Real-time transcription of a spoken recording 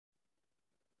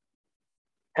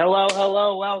Hello,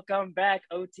 hello, welcome back,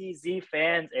 OTZ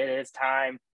fans. It is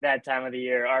that time of the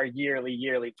year, our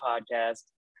yearly podcast.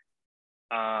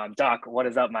 Doc, what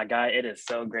is up, my guy? It is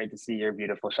so great to see your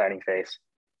beautiful, shining face.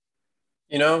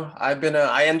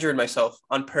 I injured myself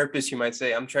on purpose, you might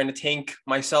say. I'm trying to tank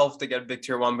myself to get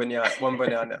Victor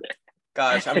Wembanyama.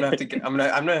 Gosh,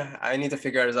 I need to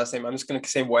figure out his last name. I'm just going to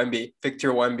say Wemby,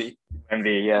 Victor Wemby.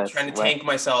 Wemby, yes. I'm trying to tank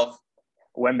myself.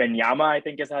 Wembanyama, I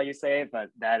think is how you say it, but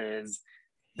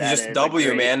he's just a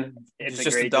W, man. He's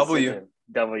just a W. Decision.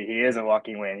 W. He is a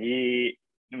walking win. He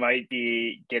might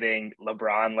be getting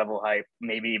LeBron level hype,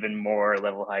 maybe even more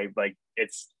level hype. Like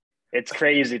it's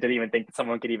crazy to even think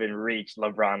someone could even reach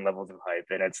LeBron levels of hype,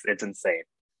 and it's insane.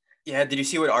 Yeah, did you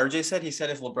see what RJ said? He said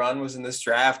if LeBron was in this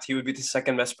draft, he would be the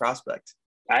second best prospect.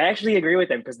 I actually agree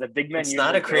with him because the big men. It's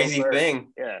not a crazy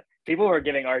thing. Yeah, people were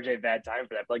giving RJ a bad time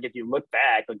for that. But like if you look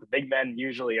back, like the big men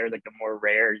usually are like the more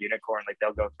rare unicorn. Like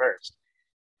they'll go first.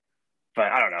 But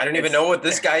I don't know. I don't even know what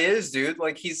this guy is, dude.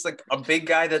 Like he's like a big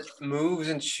guy that moves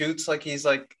and shoots. Like he's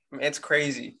like, it's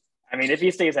crazy. I mean, if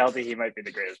he stays healthy, he might be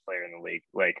the greatest player in the league.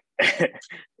 Like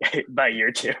by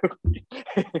year two.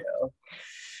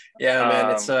 Yeah,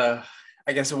 man. It's I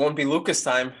guess it won't be Luka's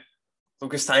time.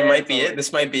 Luka's time might be it.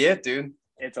 This might be it, dude.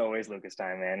 It's always Luka's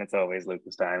time, man. It's always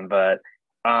Luka's time. But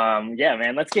yeah,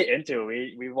 man, let's get into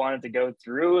it. We wanted to go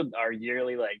through our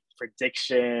yearly like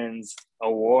predictions,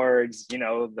 awards,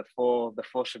 the full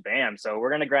shabam. So we're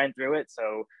gonna grind through it.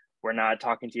 So we're not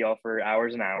talking to y'all for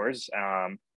hours and hours.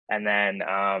 And then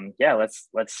yeah, let's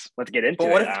get into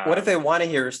it. What if they want to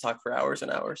hear us talk for hours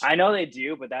and hours? I know they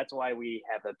do, but that's why we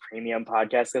have a premium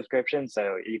podcast subscription.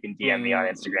 So you can DM me on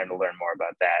Instagram to learn more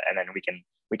about that, and then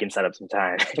we can set up some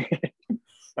time.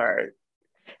 All right.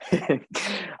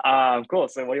 Cool.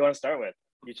 So what do you want to start with?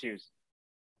 You choose.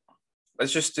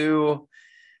 Let's just do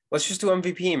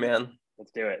MVP, man.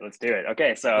 Let's do it.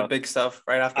 Okay, so the big stuff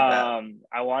right off the bat.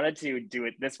 I wanted to do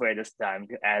it this way this time,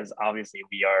 as obviously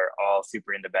we are all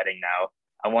super into betting now.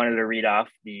 I wanted to read off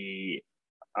the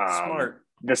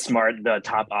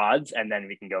top odds, and then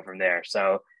we can go from there.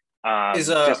 So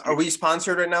are we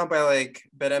sponsored right now by like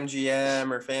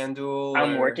BetMGM or FanDuel?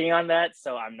 I'm working on that,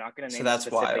 so I'm not going to name a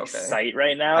specific site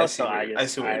right now.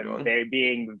 I'm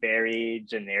being very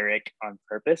generic on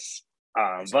purpose.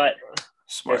 But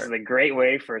smart. This is a great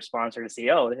way for a sponsor to see,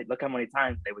 oh, look how many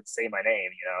times they would say my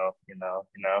name,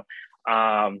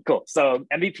 Cool. So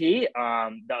MVP,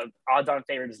 the odds-on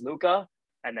favorite is Luka,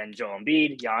 and then Joel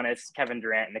Embiid, Giannis, Kevin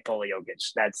Durant, Nikola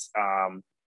Jokic. That's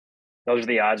those are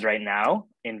the odds right now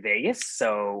in Vegas.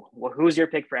 So who's your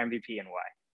pick for MVP and why?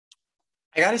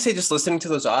 I got to say, just listening to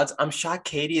those odds, I'm shocked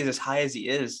KD is as high as he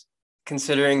is,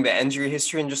 considering the injury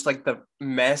history and just like the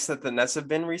mess that the Nets have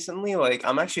been recently. Like,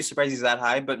 I'm actually surprised he's that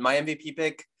high, but my MVP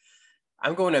pick,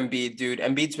 I'm going Embiid, dude.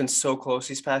 Embiid's been so close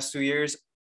these past 2 years.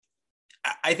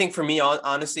 I think for me,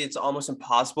 honestly, it's almost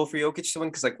impossible for Jokic to win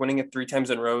because like winning it 3 times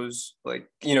in rows, like,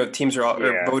 teams or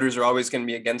voters are always going to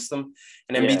be against them.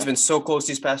 And Embiid's been so close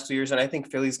these past 2 years. And I think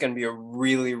Philly's going to be a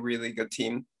really, really good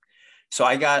team. So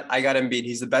I got Embiid.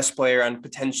 He's the best player on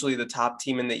potentially the top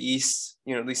team in the East,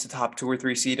 at least the top 2 or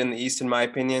 3 seed in the East, in my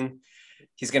opinion.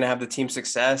 He's going to have the team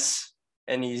success,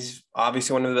 and he's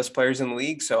obviously one of the best players in the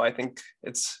league. So I think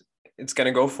it's going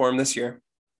to go for him this year.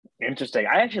 Interesting.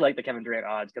 I actually like the Kevin Durant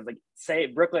odds because, say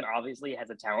Brooklyn obviously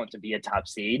has a talent to be a top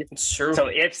seed. It's true. So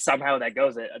if somehow that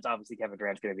goes, it's obviously Kevin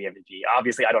Durant's going to be MVP.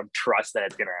 Obviously, I don't trust that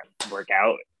it's going to work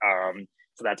out.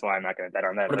 So that's why I'm not going to bet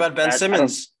on that. What about Ben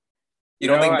Simmons? You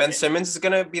don't think Ben Simmons is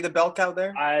going to be the bell cow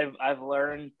there? I've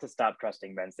learned to stop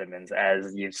trusting Ben Simmons,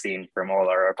 as you've seen from all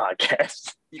our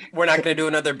podcasts. We're not going to do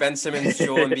another Ben Simmons,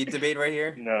 Joel Embiid debate right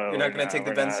here? No. You're not going to take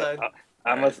the Ben side?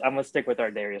 I'm gonna stick with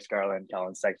our Darius Garland,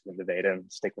 Colin Sexton debate and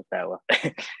stick with that one.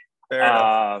 Fair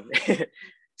enough.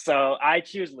 So I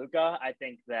choose Luka. I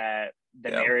think that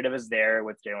the narrative is there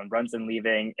with Jalen Brunson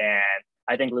leaving, and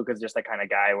I think Luka's just the kind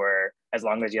of guy where as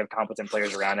long as you have competent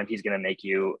players around him, he's gonna make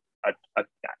you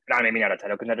maybe not a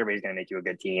title contender, but he's gonna make you a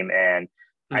good team. And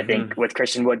I think with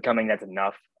Christian Wood coming, that's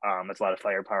enough. It's a lot of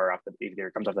firepower either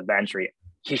comes off the bench or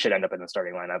he should end up in the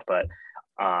starting lineup, but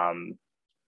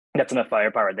that's enough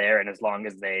firepower there. And as long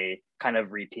as they kind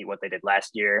of repeat what they did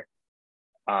last year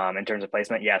in terms of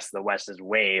placement, yes, the West is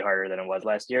way harder than it was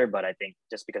last year. But I think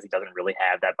just because he doesn't really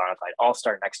have that bona fide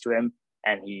all-star next to him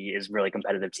and he is really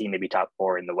competitive team, maybe top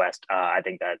 4 in the West, I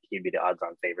think that he'd be the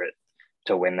odds-on favorite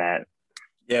to win that.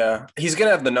 Yeah, he's going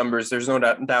to have the numbers. There's no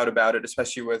doubt about it,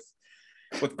 especially with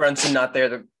Brunson not there.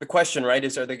 The question, right,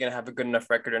 is are they going to have a good enough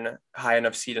record and a high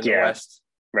enough seed in the West?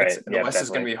 Right. The West is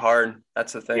going to be hard.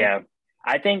 That's the thing. Yeah.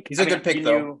 I think he's a good pick,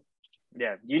 though.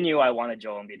 Yeah, you knew I wanted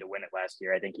Joel Embiid to win it last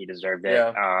year. I think he deserved it.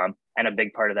 Yeah. And a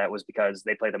big part of that was because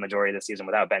they played the majority of the season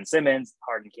without Ben Simmons.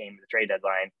 Harden came to the trade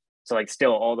deadline, so like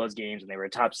still all those games when they were a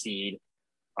top seed,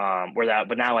 were that.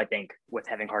 But now I think with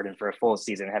having Harden for a full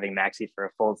season, having Maxey for a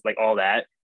full, like all that,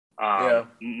 Yeah.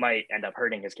 might end up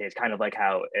hurting his case, kind of like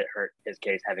how it hurt his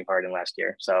case having Harden last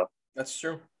year. So That's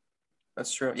true.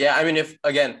 That's true. Yeah, I mean, if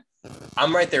again,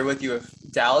 I'm right there with you. If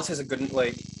Dallas has a good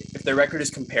if their record is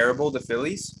comparable to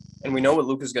Phillies, and we know what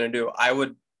Luka's going to do, I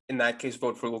would in that case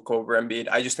vote for Luka over Embiid.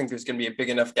 I just think there's going to be a big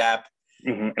enough gap.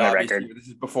 in the record, This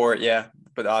is before, yeah,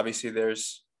 but obviously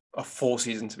there's a full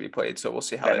season to be played, so we'll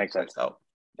see how that plays out.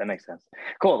 That makes sense.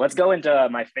 Cool. Let's go into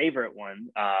my favorite one,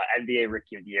 NBA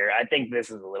Rookie of the Year. I think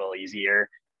this is a little easier.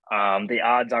 The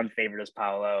odds on favorite is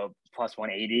Paolo plus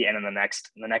 180, and then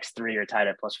the next three are tied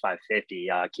at plus 550.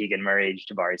 Keegan Murray,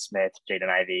 Jabari Smith, Jaden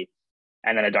Ivey,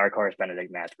 and then a dark horse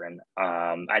Benedict Mathurin.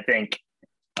 I think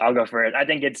I'll go for it. I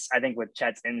think with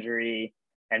Chet's injury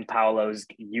and Paolo's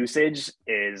usage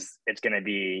it's gonna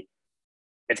be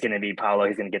Paolo.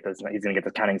 He's gonna get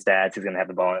the counting stats. He's gonna have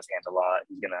the ball in his hands a lot.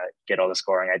 He's gonna get all the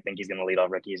scoring. I think he's gonna lead all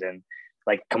rookies in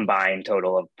like combined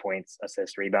total of points,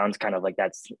 assists, rebounds. Kind of like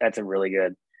that's a really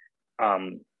good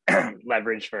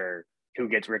leverage for who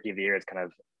gets Rookie of the Year. It's kind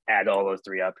of add all those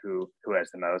three up. Who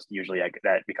has the most? Usually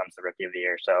that becomes the Rookie of the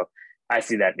Year. So I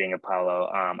see that being Apollo.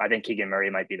 I think Keegan Murray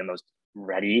might be the most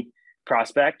ready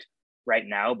prospect right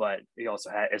now, but he also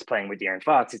is playing with De'Aaron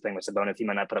Fox. He's playing with Sabonis. He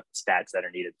might not put up the stats that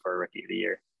are needed for a Rookie of the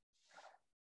Year.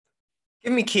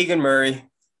 Give me Keegan Murray.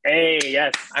 Hey,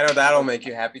 yes. I know that'll make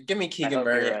you happy. Give me Keegan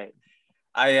Murray.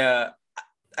 Right.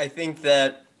 I think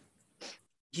that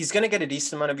he's going to get a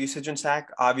decent amount of usage in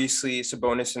SAC. Obviously,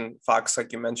 Sabonis and Fox,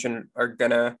 like you mentioned, are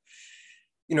going to,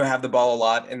 have the ball a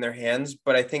lot in their hands.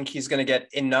 But I think he's going to get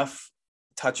enough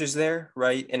touches there,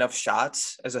 right? Enough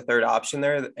shots as a third option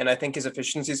there. And I think his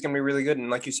efficiency is going to be really good. And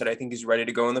like you said, I think he's ready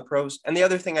to go in the pros. And the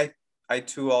other thing I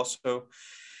too also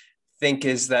think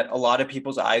is that a lot of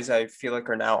people's eyes, I feel like,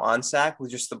 are now on SAC with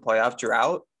just the playoff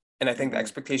drought. And I think the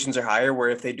expectations are higher where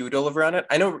if they do deliver on it,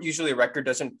 I know usually a record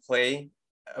doesn't play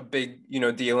a big,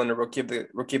 deal in a rookie of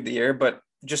the year, but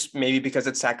just maybe because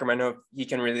it's Sacramento, he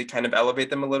can really kind of elevate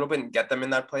them a little bit and get them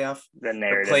in that playoff,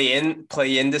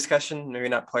 play in discussion, maybe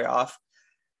not playoff.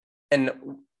 And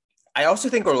I also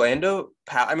think Orlando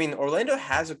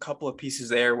has a couple of pieces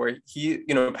there where he,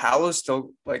 Paolo's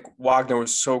still like Wagner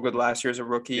was so good last year as a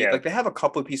rookie. Yeah. Like they have a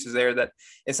couple of pieces there that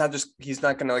it's not just, he's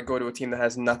not going to like go to a team that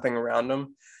has nothing around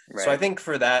him. Right. So I think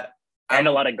for that. And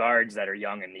a lot of guards that are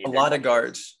young and need a lot of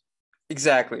guards.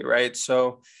 Exactly. Right.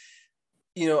 So,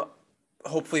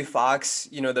 hopefully Fox,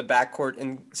 the backcourt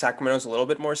in Sacramento is a little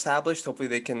bit more established. Hopefully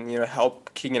they can,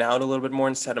 help Keegan out a little bit more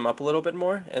and set him up a little bit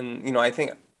more. And, I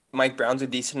think Mike Brown's a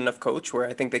decent enough coach where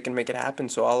I think they can make it happen.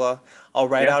 So I'll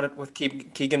ride out it with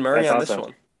Keegan Murray on this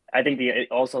one. I think the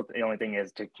only thing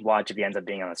is to watch if he ends up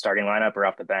being on the starting lineup or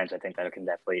off the bench. I think that can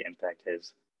definitely impact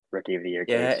his Rookie of the Year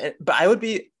case. Yeah,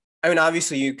 but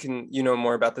obviously you can,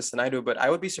 more about this than I do, but I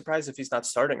would be surprised if he's not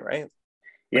starting, right?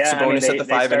 Yeah, Sabonis at the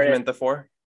 5 and him at the 4.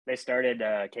 They started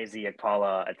KZ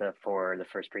Okpala for the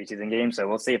first preseason game, so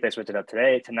we'll see if they switch it up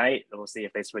tonight. We'll see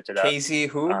if they switch it up. KZ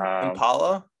who?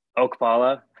 Impala?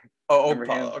 Okpala. Oh,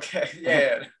 Okpala. Okay,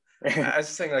 yeah. I was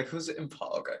saying like, who's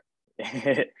Impala?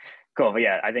 Okay. Cool, but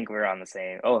yeah, I think we're on the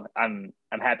same. Oh, I'm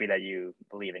happy that you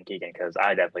believe in Keegan because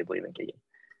I definitely believe in Keegan.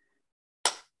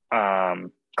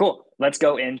 Cool. Let's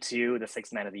go into the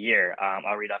sixth man of the year.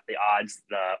 I'll read off the odds.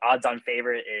 The odds on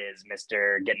favorite is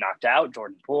Mr. Get Knocked Out,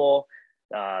 Jordan Poole.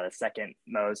 The second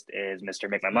most is Mr.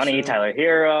 Make My Money, Tyler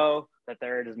Hero. The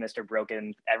third is Mr.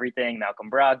 Broken Everything, Malcolm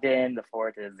Brogdon. The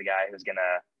fourth is the guy who's going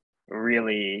to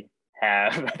really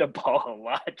have the ball a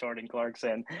lot, Jordan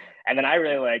Clarkson. And then I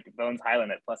really like Bones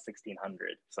Highland at plus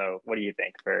 1,600. So what do you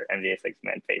think for NBA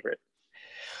six-man favorite?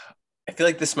 I feel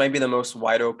like this might be the most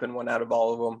wide open one out of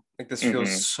all of them. Like this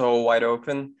feels so wide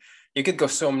open. You could go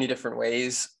so many different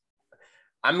ways.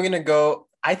 I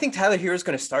think Tyler Hero is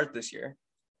going to start this year.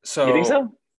 So you think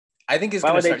so? I think he's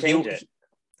going to start. Why would they change it?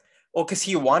 Well, because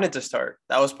he wanted to start.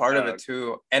 That was part of it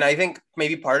too. And I think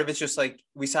maybe part of it's just like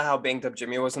we saw how banged up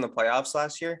Jimmy was in the playoffs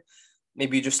last year.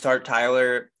 Maybe you just start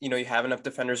Tyler. You have enough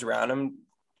defenders around him.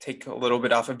 Take a little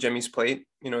bit off of Jimmy's plate,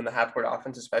 in the half-court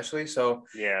offense especially. So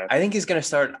yeah, I think he's going to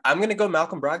start. I'm going to go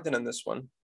Malcolm Brogdon on this one.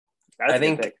 I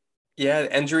think,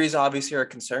 injuries obviously are a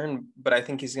concern, but I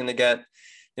think he's going to get,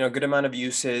 a good amount of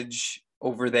usage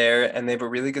over there, and they have a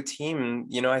really good team.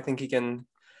 I think he can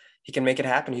make it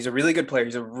happen. He's a really good player.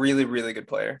 He's a really, really good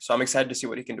player. So I'm excited to see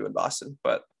what he can do in Boston.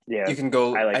 But yeah, you can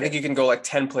go. I think you can go like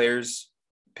 10 players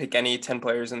pick any 10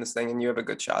 players in this thing and you have a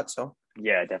good shot. So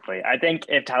Yeah, definitely. I think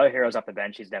if Tyler Hero's off the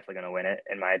bench, he's definitely going to win it,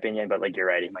 in my opinion. But like you're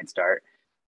right, he might start.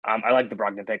 I like the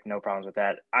Brogdon pick, no problems with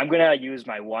that. I'm gonna use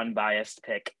my one biased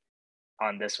pick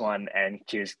on this one and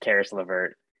choose Karis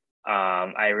LeVert.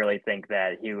 I really think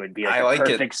that he would be like I like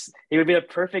it. he would be a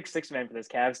perfect six man for this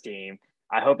Cavs team.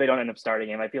 I hope they don't end up starting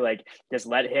him. I feel like just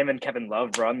let him and Kevin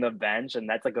Love run the bench, and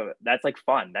that's like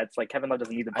fun. That's like Kevin Love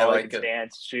doesn't need the I ball; he like can it.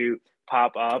 stand, shoot,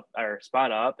 pop up, or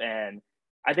spot up, and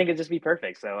I think it'd just be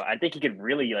perfect. So I think he could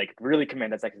really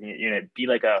command that second unit, be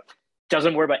like a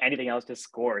doesn't worry about anything else, just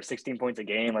score 16 points a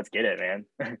game. Let's get it,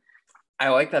 man. I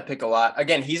like that pick a lot.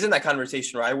 Again, he's in that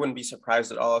conversation where I wouldn't be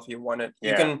surprised at all if he won it.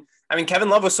 You Yeah. can, I mean, Kevin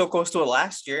Love was so close to it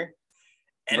last year.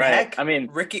 And Right. heck, I mean,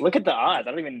 Ricky, look at the odds.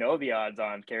 I don't even know the odds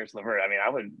on Karis LeVert. I mean, I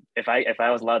would if I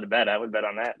was allowed to bet, I would bet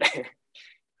on that.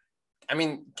 I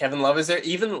mean, Kevin Love is there.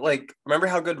 Even like, remember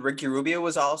how good Ricky Rubio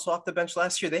was also off the bench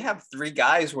last year? They have three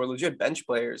guys who are legit bench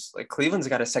players. Like Cleveland's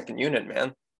got a second unit,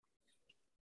 man.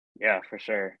 Yeah, for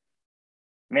sure.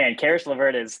 Man, Karis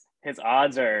LeVert is his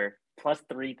odds are plus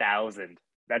 3,000.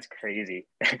 That's crazy.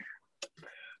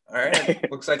 All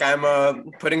right. Looks like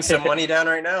I'm putting some money down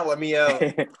right now. Let me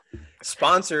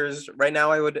sponsors. Right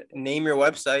now I would name your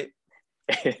website.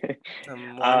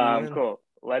 Cool.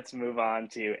 Let's move on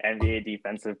to NBA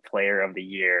Defensive Player of the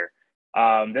Year.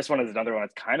 This one is another one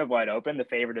that's kind of wide open. The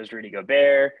favorite is Rudy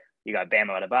Gobert. You got Bam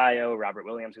Adebayo, Robert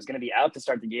Williams, who's going to be out to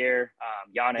start the year.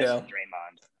 Giannis and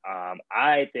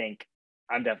Draymond.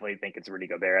 I'm definitely think it's Rudy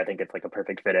Gobert. I think it's like a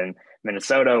perfect fit in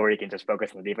Minnesota where he can just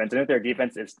focus on the defense. And if their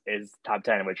defense is top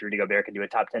 10, in which Rudy Gobert can do a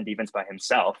top 10 defense by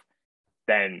himself,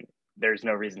 then there's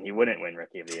no reason he wouldn't win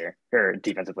Rookie of the Year or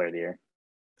Defensive Player of the Year.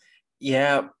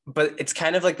 Yeah, but it's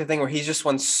kind of like the thing where he's just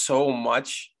won so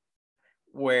much.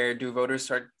 Where do voters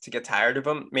start to get tired of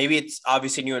him? Maybe it's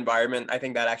obviously a new environment. I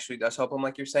think that actually does help him,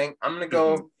 like you're saying. I'm gonna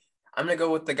go. Mm-hmm. I'm gonna go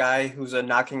with the guy who's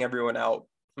knocking everyone out.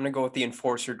 I'm gonna go with the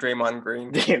enforcer, Draymond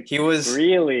Green. He was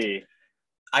really.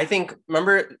 I think.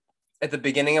 Remember at the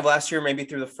beginning of last year, maybe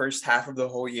through the first half of the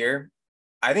whole year,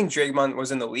 I think Draymond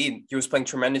was in the lead. He was playing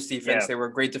tremendous defense. Yeah. They were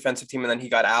a great defensive team, and then he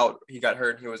got out. He got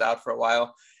hurt. He was out for a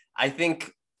while. I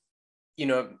think,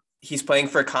 he's playing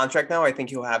for a contract now. I think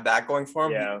he'll have that going for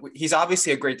him. Yeah. He's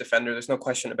obviously a great defender. There's no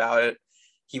question about it.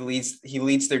 He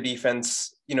leads their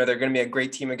defense. They're going to be a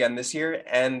great team again this year.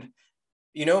 And,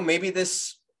 maybe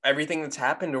everything that's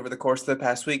happened over the course of the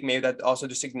past week, maybe that also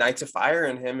just ignites a fire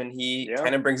in him and he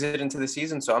kind of brings it into the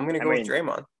season. So I'm going to go with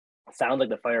Draymond. Sounds like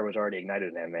the fire was already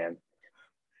ignited in him, man.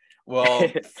 Well,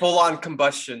 full on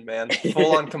combustion, man.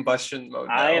 Full on combustion mode.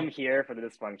 Now. I am here for the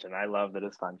dysfunction. I love the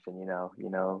dysfunction.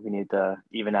 We need to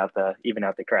even out the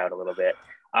crowd a little bit.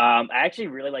 I actually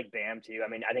really like Bam too. I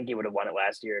mean, I think he would have won it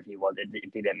last year if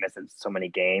he didn't miss so many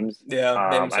games. Yeah.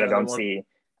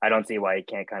 I don't see why he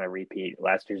can't kind of repeat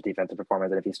last year's defensive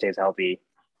performance. And if he stays healthy,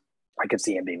 I could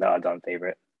see him being the odds-on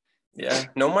favorite. Yeah.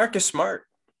 No Marcus Smart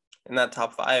in that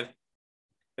top 5.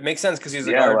 It makes sense because he's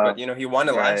a guard, but he won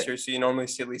it last year, so you normally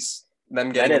see at least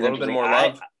them getting a little bit more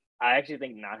love. I actually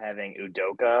think not having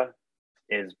Udoka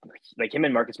is like him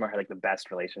and Marcus Smart had like the best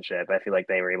relationship. I feel like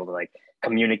they were able to like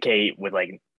communicate with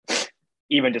like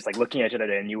even just like looking at each other,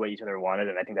 they knew what each other wanted,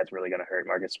 and I think that's really going to hurt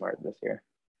Marcus Smart this year.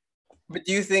 But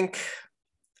do you think?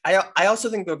 I also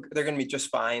think they're going to be just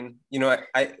fine.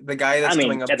 The guy that's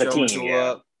coming up, Joe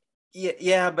Mazzulla.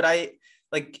 Yeah, but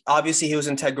obviously he was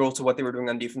integral to what they were doing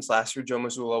on defense last year. Joe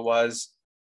Mazzulla was.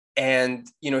 And,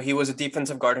 he was a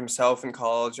defensive guard himself in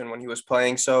college and when he was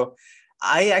playing. So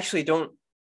I actually don't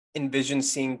envision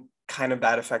seeing kind of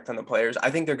that effect on the players. I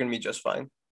think they're going to be just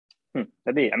fine. I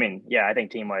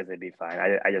think team-wise, they'd be fine.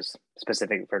 I just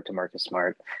specific to Marcus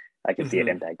Smart, I could see it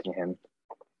impacting him.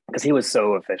 Because he was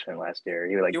so efficient last year.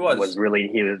 He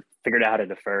was figured out how to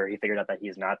defer. He figured out that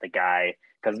he's not the guy.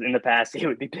 Because in the past, he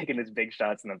would be picking his big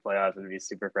shots in the playoffs. It would be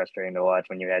super frustrating to watch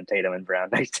when you had Tatum and Brown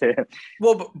next to him.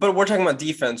 Well, but we're talking about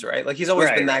defense, right? Like he's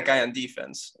always been that guy on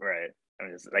defense. Right.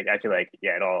 I feel like,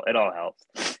 it all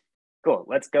helps. Cool.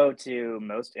 Let's go to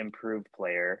most improved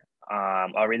player.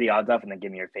 I'll read the odds off and then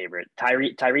give me your favorite.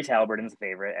 Tyrese Halliburton's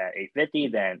favorite at 850.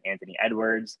 Then Anthony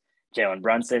Edwards, Jalen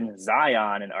Brunson,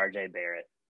 Zion, and RJ Barrett.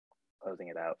 Closing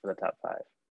it out for the top 5.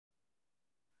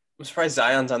 I'm surprised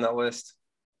Zion's on that list.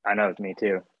 I know, it's me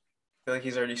too. I feel like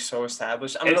he's already so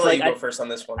established. I'm going to let you go first on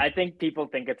this one. I think people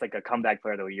think it's like a comeback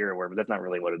player of the year award, but that's not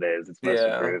really what it is. It's most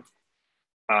improved.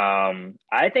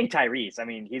 I think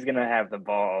Tyrese, he's going to have the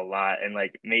ball a lot and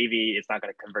like maybe it's not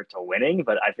going to convert to winning,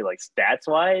 but I feel like stats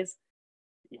wise,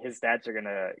 his stats are going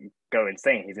to go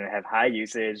insane. He's going to have high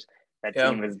usage.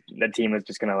 The team is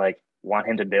just going to like want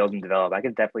him to build and develop. I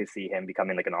could definitely see him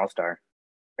becoming like an all-star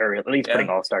or at least putting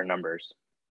all-star numbers.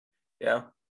 Yeah.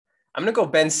 I'm going to go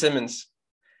Ben Simmons.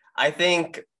 I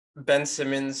think Ben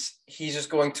Simmons, he's just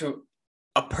going to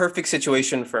a perfect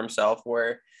situation for himself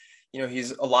where,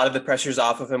 he's a lot of the pressure's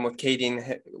off of him with Katie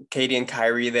and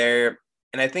Kyrie there.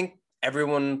 And I think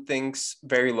everyone thinks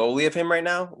very lowly of him right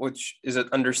now, which is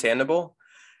understandable.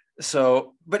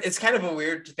 So, but it's kind of a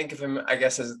weird to think of him, I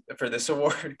guess, as for this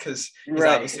award because he's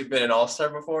Right. obviously been an all-star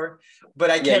before. But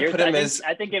I Yeah, can't put him as.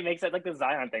 I think it makes it like the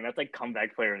Zion thing. That's like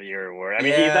comeback player of the year award. I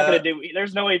mean, he's not Yeah, gonna do.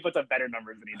 There's no way he puts up better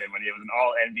numbers than he did when he was an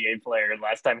All NBA player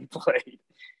last time he played.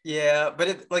 yeah, but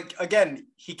it like again,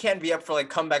 he can't be up for like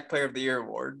comeback player of the year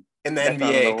award in the That's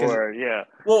not an NBA because award. Yeah.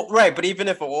 well, right, but even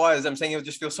if it was, I'm saying it would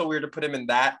just feel so weird to put him in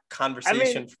that I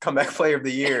conversation mean, for comeback player of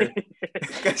the year.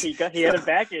 he had a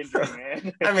back injury,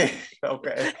 man. I mean,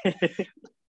 okay.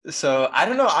 So I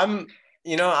don't know. I'm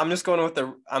just going with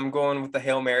the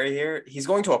Hail Mary here. He's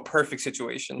going to a perfect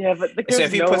situation. Yeah, but like, So there's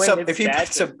if he no puts way up, his if he stats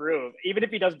puts up, improve. Even if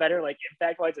he does better, like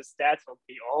impact-wise, his stats will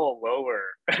be all lower.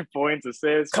 Points,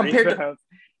 assists, compared to, rebounds.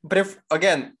 but if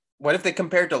again, what if they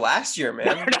compared to last year, They're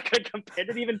man? not going to compare.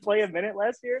 Did he even play a minute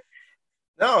last year?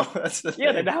 No, that's the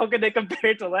Yeah, thing. then how could they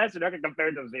compare it to last year? They're not going to compare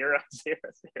it to 0, 0,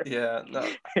 0. Yeah, no,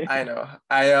 I know.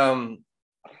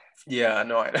 Yeah,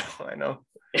 no, I know.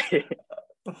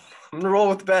 I'm gonna roll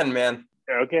with Ben, man.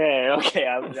 Okay.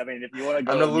 I mean, if you want to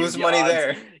go, I'm gonna lose money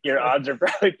there. Your odds are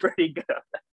probably pretty good.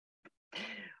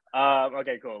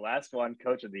 Okay, cool. Last one,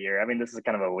 coach of the year. I mean, this is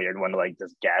kind of a weird one to like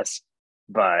just guess,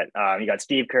 but you got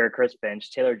Steve Kerr, Chris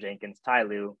Finch, Taylor Jenkins, Ty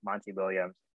Lue, Monty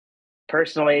Williams.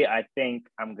 Personally, I think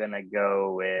I'm gonna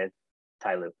go with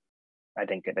Ty Lue. I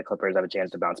think the Clippers have a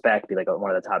chance to bounce back, be like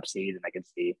one of the top seeds, and I could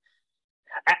see.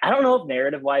 I don't know if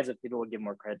narrative wise, if people would give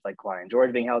more credit to like Kawhi and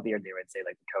George being healthy, or they would say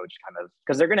like the coach kind of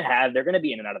because they're gonna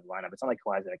be in and out of the lineup. It's not like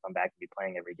Kawhi's gonna come back and be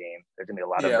playing every game. There's gonna be a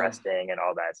lot of resting and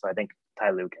all that. So I think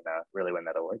Ty Lue can really win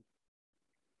that award.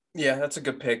 Yeah, that's a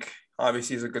good pick.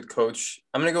 Obviously, he's a good coach.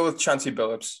 I'm gonna go with Chauncey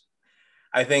Billups.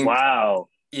 I think. Wow.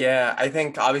 Yeah, I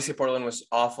think obviously Portland was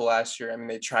awful last year. I mean,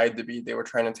 they were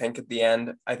trying to tank at the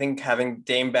end. I think having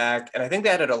Dame back, and I think they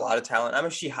added a lot of talent.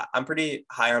 I'm pretty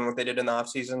high on what they did in the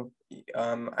offseason.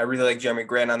 I really like Jeremy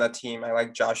Grant on that team. I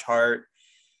like Josh Hart.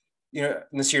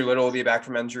 Nasir Little will be back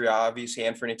from injury. Obviously,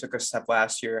 Anthony took a step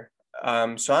last year.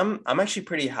 So I'm actually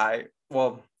pretty high.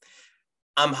 Well,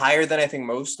 I'm higher than I think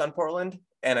most on Portland.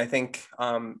 And I think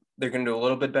they're going to do a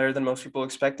little bit better than most people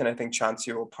expect. And I think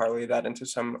Chauncey will parlay that into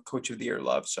some coach of the year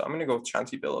love. So I'm going to go with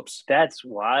Chauncey Billups. That's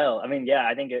wild. I mean, yeah,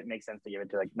 I think it makes sense to give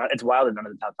it to it's wild that none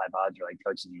of the top 5 odds are like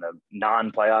coaches in the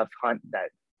non-playoff hunt that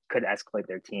could escalate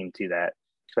their team to that,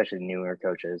 especially newer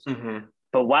coaches. Mm-hmm.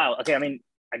 But wow. Okay. I mean,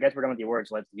 I guess we're done with the awards.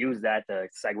 So let's use that to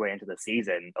segue into the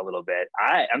season a little bit.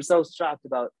 I'm so shocked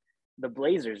about the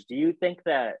Blazers. Do you think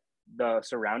that the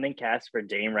surrounding cast for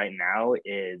Dame right now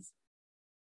is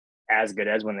as good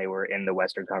as when they were in the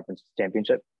Western Conference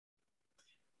Championship?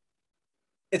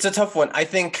 It's a tough one. I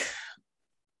think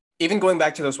even going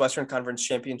back to those Western Conference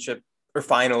Championship or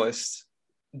finalists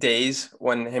days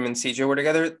when him and CJ were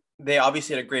together, they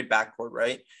obviously had a great backcourt,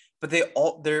 right? But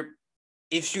their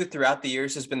issue throughout the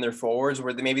years has been their forwards,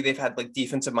 where maybe they've had like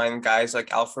defensive minded guys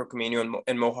like Al-Farouq Aminu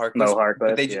and Mo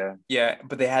Harkless.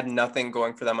 But they had nothing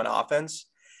going for them on offense.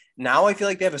 Now I feel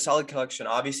like they have a solid collection.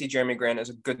 Obviously, Jeremy Grant is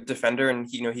a good defender, and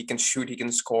he can shoot, he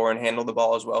can score, and handle the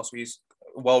ball as well. So he's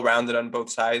well-rounded on both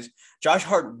sides. Josh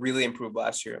Hart really improved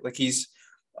last year. Like he's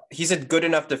a good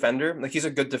enough defender. Like he's a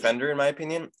good defender in my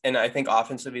opinion, and I think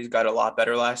offensively he's got a lot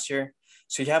better last year.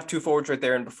 So you have 2 forwards right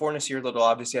there, and before Nasir Little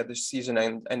obviously had this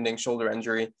season-ending shoulder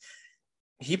injury,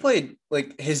 he played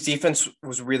like his defense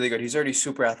was really good. He's already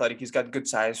super athletic. He's got good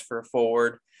size for a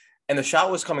forward. And the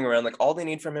shot was coming around. Like all they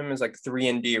need from him is like 3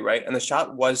 and D, right? And the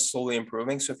shot was slowly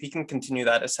improving. So if he can continue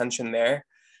that ascension there,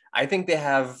 I think they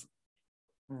have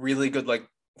really good like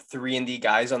 3 and D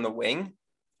guys on the wing.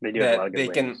 They do have a lot of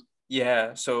good wings.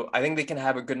 Yeah. So I think they can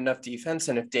have a good enough defense.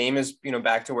 And if Dame is,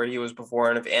 back to where he was before,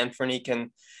 and if Anthony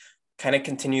can kind of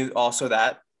continue also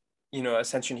that,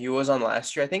 ascension he was on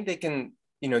last year, I think they can,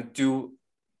 do.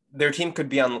 Their team could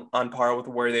be on par with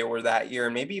where they were that year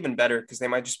and maybe even better because they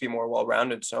might just be more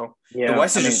well-rounded. So the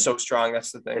West is just so strong.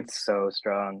 That's the thing. It's so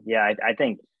strong. Yeah, I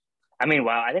think a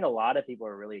lot of people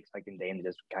are really expecting Dame to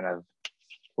just kind of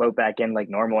float back in like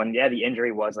normal. And yeah, the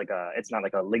injury was it's not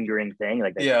like a lingering thing.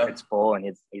 Like it's full and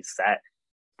he's set.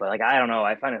 But like, I don't know.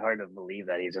 I find it hard to believe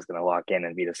that he's just going to walk in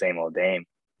and be the same old Dame.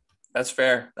 That's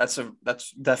fair. That's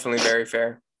definitely very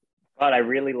fair. But I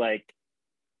really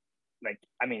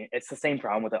it's the same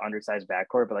problem with the undersized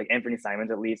backcourt, but like Anthony Simons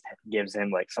at least gives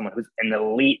him like someone who's an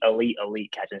elite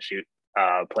catch and shoot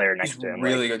player next to him.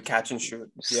 Really good catch and shoot.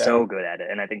 So good at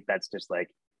it. And I think that's just like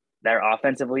they're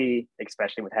offensively,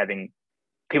 especially with having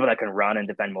people that can run and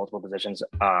defend multiple positions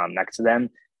next to them,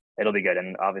 it'll be good.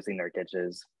 And obviously Nurkic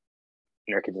is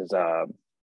going He's to a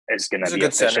be good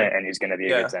efficient center. and he's going to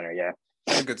be a good center. Yeah.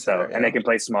 He's a good So, center. and they can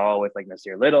play small with like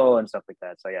Nasir Little and stuff like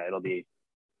that. So yeah, it'll be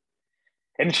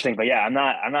interesting. But yeah, I'm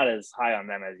not as high on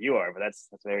them as you are, but that's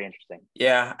very interesting.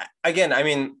 Yeah. Again, I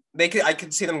mean, I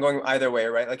could see them going either way,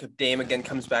 right? Like if Dame again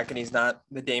comes back and he's not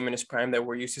the Dame in his prime that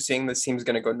we're used to seeing, this team's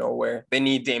gonna go nowhere. They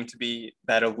need Dame to be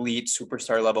that elite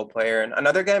superstar level player. And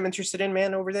another guy I'm interested in,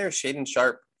 man, over there is Shaedon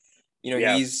Sharpe. You know,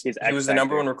 Yeah, he was the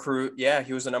number one recruit. Yeah,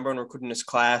 he was the number one recruit in his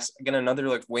class. Again, another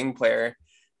like wing player.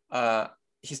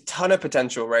 He's a ton of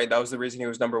potential, right? That was the reason he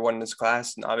was number one in his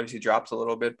class, and obviously dropped a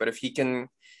little bit. But if he can,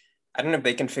 I don't know if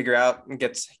they can figure out and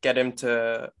get him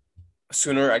to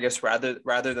sooner, I guess,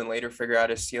 rather than later, figure out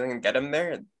his ceiling and get him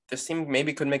there. This team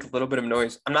maybe could make a little bit of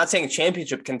noise. I'm not saying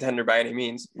championship contender by any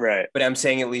means, right? But I'm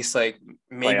saying at least like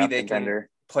maybe playoff they contender. Can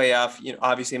playoff, you know,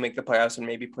 obviously make the playoffs and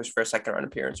maybe push for a second round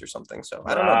appearance or something. So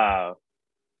I don't know.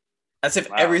 That's if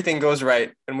everything goes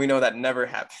right, and we know that never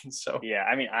happens. So yeah,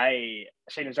 I mean,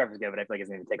 Shaedon Sharpe is good, but I feel like it's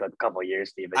going to take like a couple of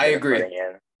years to even. I agree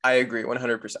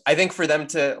 100%. I think for them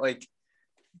to like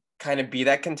kind of be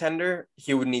that contender,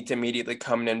 he would need to immediately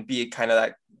come in and be kind of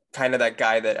that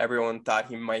guy that everyone thought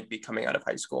he might be coming out of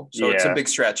high school. So It's a big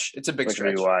stretch. It's a big stretch.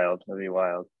 It'd be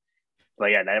wild. But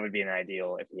yeah, that would be an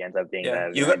ideal if he ends up being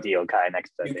that ideal guy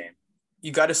next to Dame.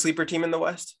 You got a sleeper team in the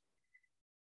West?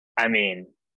 I mean,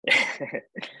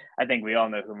 I think we all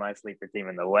know who my sleeper team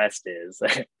in the West is.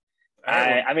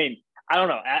 I mean, I don't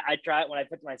know. I try when I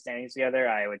put my standings together,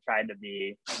 I would try to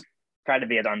be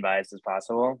as unbiased as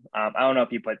possible. I don't know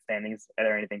if you put standings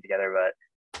or anything together, but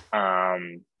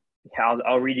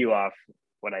I'll read you off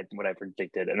what I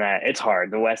predicted, and that it's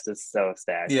hard. The West is so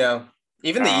stacked. Yeah,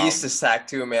 even the East is stacked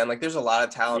too, man. Like there's a lot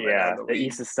of talent right now in the league.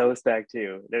 East is so stacked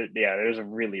too. There's a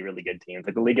really really good team.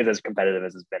 Like the league is as competitive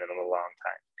as it's been in a long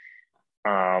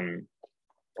time.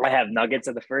 I have Nuggets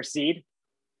at the first seed,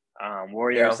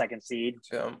 Warriors second seed,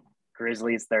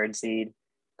 Grizzlies third seed,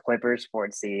 Clippers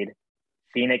fourth seed,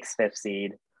 Phoenix fifth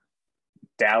seed,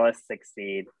 Dallas sixth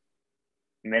seed,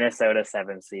 Minnesota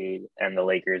seventh seed, and the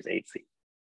Lakers eighth seed.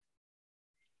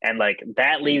 And like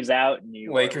that leaves out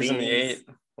New Lakers Orleans. in the 8.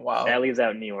 Wow. That leaves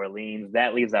out New Orleans.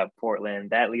 That leaves out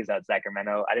Portland. That leaves out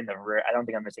Sacramento. I don't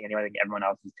think I'm missing anyone. I think everyone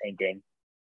else is tanking.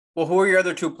 Well, who are your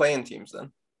other 2 playing teams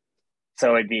then?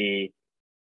 So it'd be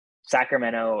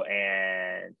Sacramento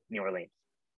and New Orleans.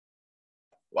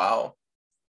 Wow.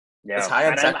 Yeah. It's high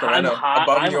on Sacramento,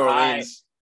 above New Orleans.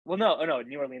 Well, no,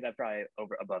 New Orleans, that's probably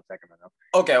above Sacramento.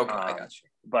 Okay, I got you.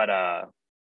 But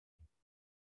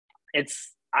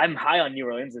I'm high on New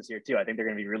Orleans this year too. I think they're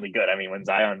going to be really good. I mean, when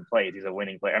Zion plays, he's a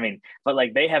winning player. I mean, but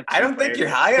like they have. I don't think you're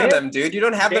high on them, dude. You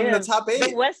don't have them in the top 8.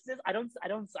 The West is.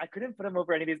 I couldn't put them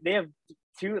over any of these. They have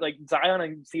 2 like Zion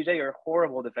and CJ are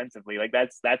horrible defensively. Like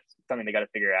that's something they got to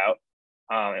figure out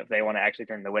if they want to actually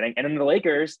turn the winning. And then the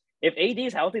Lakers, if AD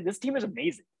is healthy, this team is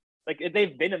amazing. Like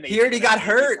they've been amazing. He already got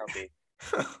hurt.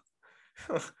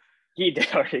 He did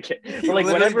already get. But like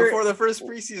whenever before the first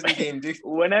preseason game, dude.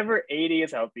 Whenever AD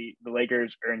is healthy, the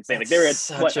Lakers are insane. Like they were at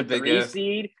a 3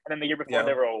 seed, and then the year before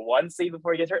they were a 1 seed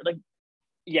before he gets hurt. Like,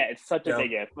 yeah, it's such a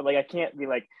big if. But like, I can't be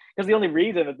like because the only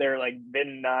reason that they're like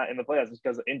been not in the playoffs is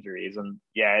because of injuries, and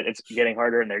it's getting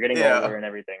harder, and they're getting older and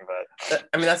everything. But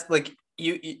I mean, that's like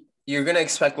you're gonna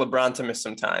expect LeBron to miss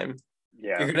some time.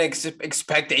 Yeah, you're gonna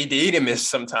expect AD to miss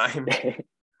some time.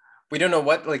 We don't know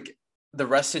what like. The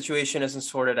rest situation isn't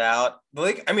sorted out.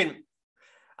 But I mean,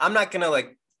 I'm not gonna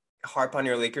like harp on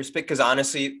your Lakers pick because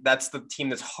honestly, that's the team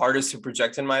that's hardest to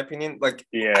project in my opinion. Like,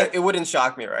 it wouldn't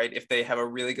shock me, right, if they have a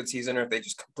really good season or if they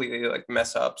just completely like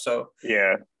mess up. So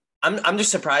yeah, I'm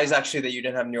just surprised actually that you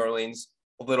didn't have New Orleans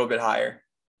a little bit higher.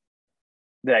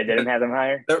 That I didn't have them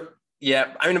higher.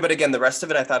 Yeah, I mean, but again, the rest of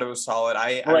it, I thought it was solid.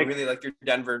 I really like your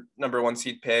Denver number 1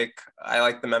 seed pick. I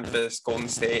like the Memphis, Golden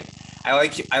State. I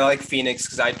like Phoenix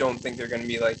because I don't think they're going to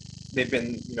be like they've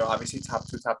been, you know, obviously top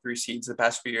 2, top 3 seeds the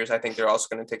past few years. I think they're also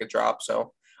going to take a drop.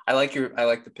 So I like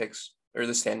the picks or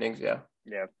the standings. Yeah.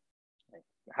 Yeah.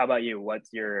 How about you?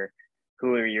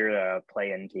 Who are your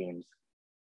play-in teams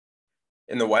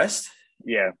in the West?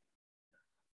 Yeah.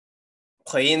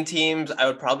 Play-in teams, I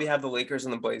would probably have the Lakers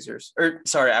and the Blazers.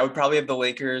 I would probably have the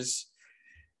Lakers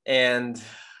and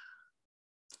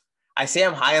I say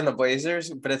I'm high on the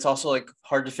Blazers, but it's also like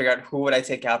hard to figure out who would I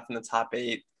take out from the top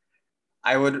 8.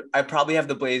 I'd probably have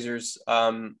the Blazers.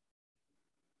 I'd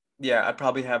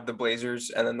probably have the Blazers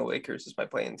and then the Lakers as my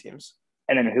play-in teams.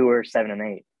 And then who are 7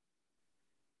 and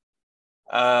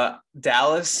 8?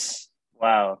 Dallas.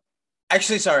 Wow.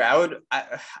 Actually, sorry.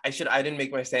 I didn't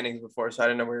make my standings before, so I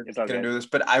didn't know we were gonna do this.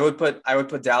 But I would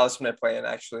put Dallas in my play-in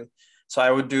actually. So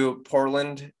I would do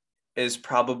Portland is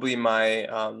probably my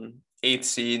eighth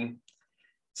seed.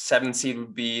 Seventh seed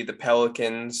would be the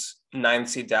Pelicans. Ninth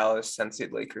seed Dallas. 10th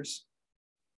seed Lakers.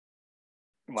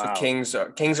 Wow.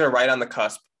 So Kings are right on the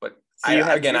cusp. But so you're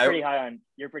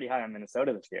pretty high on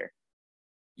Minnesota this year.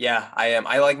 Yeah, I am.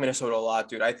 I like Minnesota a lot,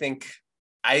 dude. I think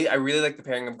I really like the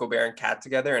pairing of Gobert and Cat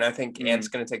together, and I think Ant's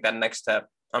going to take that next step.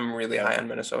 I'm really high on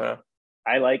Minnesota.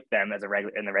 I like them as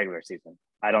in the regular season.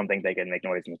 I don't think they can make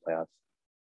noise in the playoffs.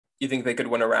 You think they could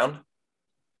win a round?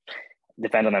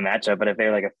 Depends on the matchup, but if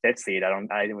they're like a fifth seed, I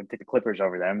would take the Clippers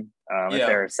over them. If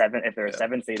they're a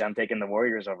seventh seed, I'm taking the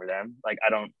Warriors over them. Like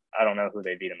I don't know who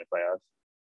they beat in the playoffs.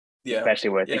 Yeah,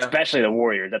 especially the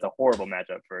Warriors. That's a horrible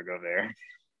matchup for Gobert.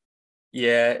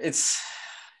 Yeah, it's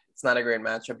not a great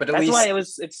matchup, but that's why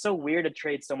it's so weird to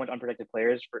trade so much unprotected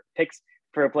players for picks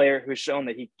for a player who's shown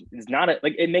that he is not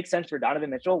it makes sense for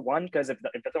Donovan Mitchell. One, because if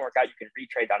it doesn't work out, you can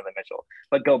retrade Donovan Mitchell.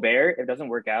 But Gobert, if it doesn't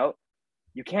work out,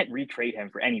 you can't retrade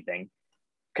him for anything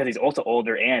because he's also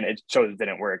older and it shows it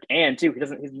didn't work. And two,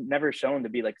 he's never shown to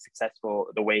be like successful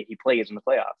the way he plays in the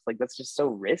playoffs. Like that's just so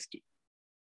risky.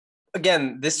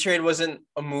 Again, this trade wasn't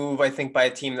a move, I think, by a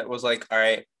team that was like, all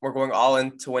right, we're going all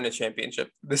in to win a championship.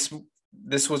 This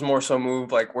was more so a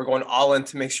move like we're going all in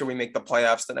to make sure we make the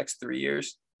playoffs the next 3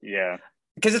 years. Yeah.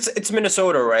 Because it's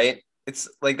Minnesota, right? It's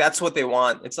like that's what they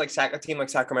want. It's like a team like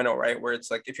Sacramento, right? Where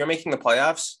it's like if you're making the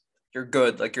playoffs, you're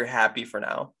good. Like you're happy for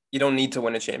now. You don't need to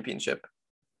win a championship.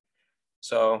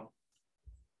 So,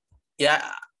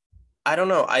 yeah, I don't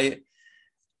know. I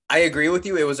agree with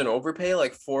you. It was an overpay,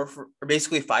 like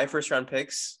basically 5 first-round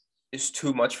picks is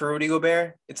too much for Rudy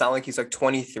Gobert. It's not like he's like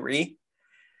 23.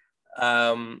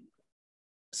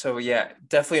 So yeah,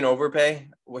 definitely an overpay.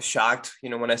 Was shocked,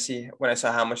 when I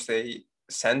saw how much they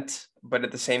sent. But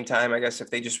at the same time, I guess if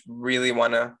they just really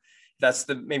want to, that's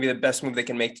maybe the best move they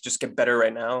can make to just get better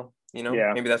right now.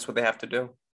 Maybe that's what they have to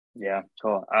do. Yeah,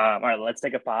 cool. All right, let's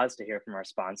take a pause to hear from our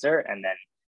sponsor, and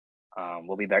then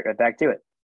we'll be back to it.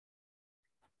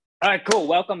 All right, cool.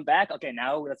 Welcome back. Okay,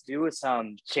 now let's do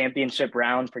some championship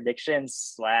round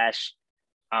predictions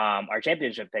 / our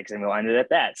championship picks, and we'll end it at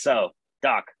that. So,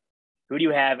 Doc, who do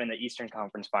you have in the Eastern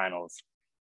Conference Finals?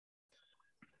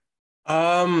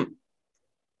 I'm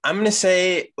gonna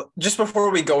say just before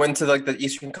we go into like the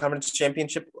Eastern Conference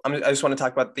Championship, I just want to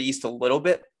talk about the East a little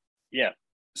bit. Yeah.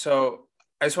 So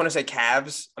I just want to say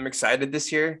Cavs. I'm excited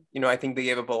this year. I think they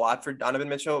gave up a lot for Donovan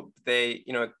Mitchell. They,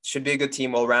 it should be a good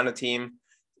team, well-rounded team.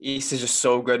 East is just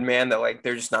so good, man, that like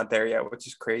they're just not there yet, which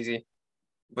is crazy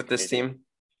with this team.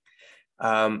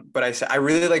 But I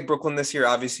really like Brooklyn this year.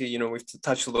 Obviously, we've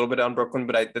touched a little bit on Brooklyn,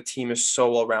 but the team is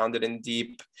so well-rounded and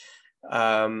deep.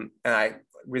 And I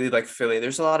really like Philly.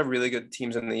 There's a lot of really good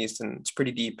teams in the East, and it's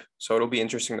pretty deep. So it'll be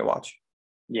interesting to watch.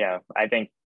 Yeah, I think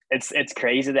it's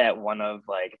crazy that one of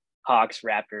like Hawks,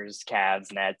 Raptors,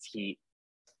 Cavs, Nets, Heat,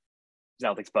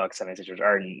 Celtics, Bucks, 76ers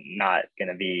are not going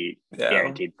to be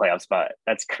guaranteed playoff spot.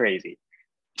 That's crazy.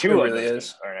 Two of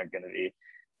those are not going to be.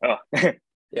 Oh,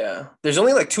 yeah. There's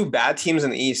only like 2 bad teams in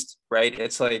the East, right?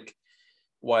 It's like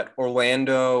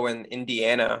Orlando and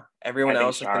Indiana. Everyone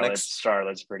else,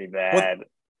 Charlotte's pretty bad.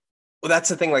 Well, that's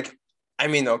the thing. Like, I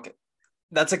mean, okay,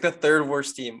 that's like the 3rd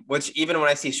worst team. Which even when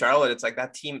I see Charlotte, it's like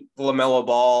that team, LaMelo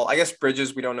Ball. I guess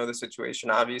Bridges. We don't know the situation,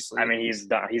 obviously. I mean, he's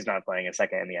not playing a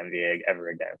second in the NBA ever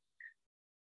again.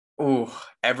 Ooh,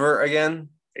 ever again?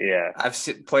 Yeah. I've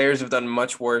seen players have done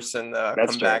much worse and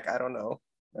come back. I don't know.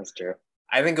 That's true.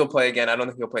 I think he'll play again. I don't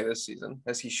think he'll play this season,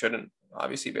 as he shouldn't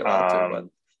obviously be allowed to. But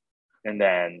and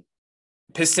then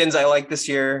Pistons, I like this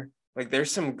year. Like, there's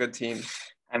some good teams.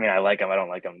 I mean, I like them. I don't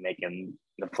like them making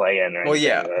the play-in or anything. Well,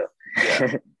 yeah.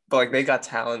 But like they got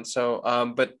talent. So,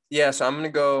 but yeah. So I'm gonna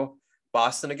go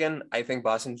Boston again. I think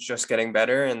Boston's just getting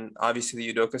better, and obviously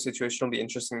the Udoka situation will be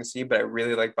interesting to see. But I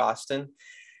really like Boston.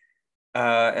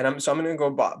 And I'm going to go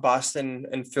Boston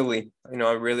and Philly.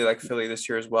 I really like Philly this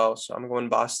year as well. So I'm going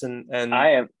Boston and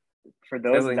I am. For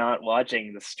those Philly. Not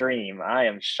watching the stream, I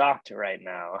am shocked right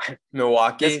now.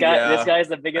 Milwaukee. This guy is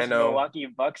the biggest Milwaukee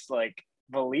Bucks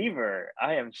believer.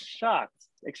 I am shocked.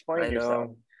 Explain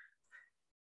yourself.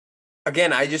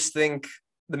 Again, I just think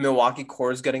the Milwaukee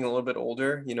core is getting a little bit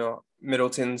older.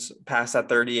 Middleton's past that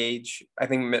 30 age. I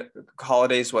think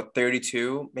Holiday's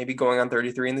 32, maybe going on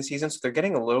 33 in the season. So they're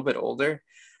getting a little bit older.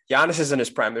 Giannis is in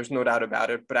his prime. There's no doubt about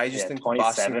it. But I just think 27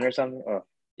 Boston, or something. Oh.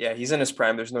 Yeah, he's in his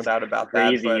prime. There's no doubt about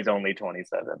Crazy, that. He's only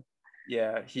 27.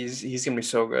 Yeah, he's gonna be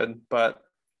so good. But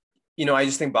I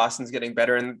just think Boston's getting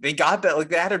better, and they got that. Like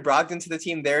they added Brogdon to the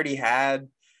team. They already had,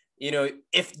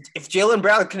 if Jaylen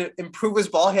Brown can improve his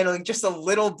ball handling just a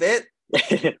little bit,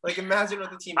 like imagine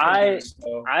what the team can do.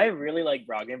 So. I really like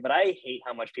Brogdon, but I hate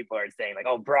how much people are saying like,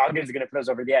 oh, Brogdon's gonna put us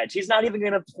over the edge. He's not even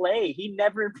gonna play. He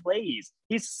never plays.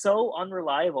 He's so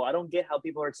unreliable. I don't get how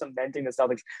people are cementing the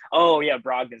Celtics. Oh yeah,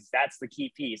 that's the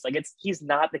key piece. Like he's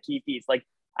not the key piece. Like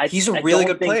he's a really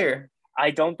good player.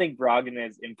 I don't think Brogdon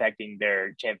is impacting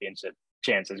their championship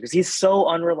chances because he's so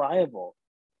unreliable.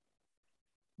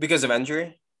 Because of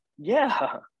injury?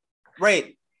 Yeah.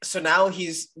 Right. So now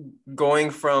he's going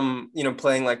from,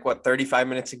 playing 35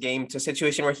 minutes a game to a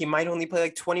situation where he might only play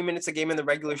 20 minutes a game in the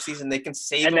regular season. They can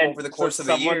save him over the course of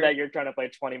the year. Someone that you're trying to play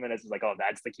 20 minutes is like, oh,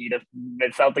 that's the key to the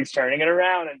Celtics turning it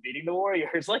around and beating the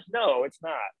Warriors. Like, no, it's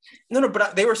not. No,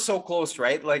 but they were so close,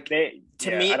 right?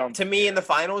 To me in the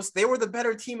finals, they were the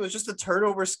better team. It was just the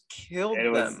turnovers killed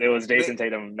them. It was Jason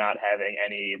Tatum not having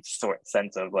any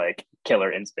sense of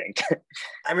killer instinct.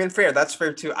 I mean, fair. That's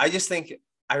fair too. I just think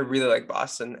I really like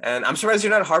Boston, and I'm surprised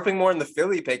you're not harping more on the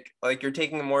Philly pick. You're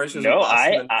taking more issues with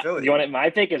Boston than Philly. My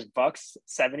pick is Bucks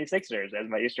 76ers as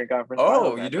my Eastern Conference.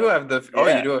 Oh, you do have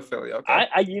you do have Philly. Okay.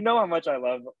 You know how much I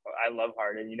love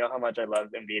Harden. You know how much I love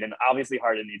Embiid, and obviously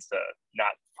Harden needs to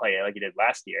not play like he did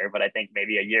last year. But I think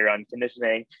maybe a year on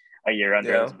conditioning, a year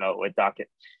under his belt with Dockett.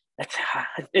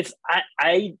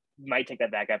 I might take that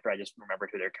back after I just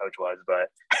remembered who their coach was, but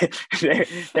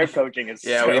their coaching is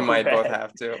we might both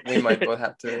have to.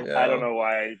 Yeah. I don't know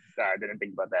why I didn't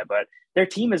think about that, but their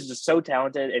team is just so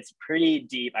talented. It's pretty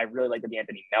deep. I really like the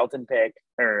Anthony Melton pick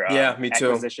or me too.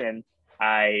 Acquisition.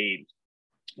 I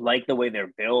like the way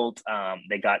they're built.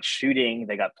 They got shooting,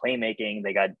 they got playmaking,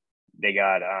 they got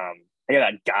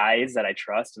guys that I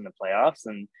trust in the playoffs,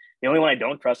 and the only one I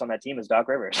don't trust on that team is Doc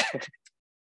Rivers.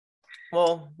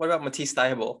 Well, what about Matisse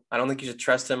Thybulle? I don't think you should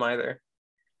trust him either.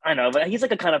 I know, but he's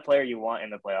the kind of player you want in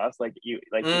the playoffs.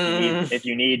 If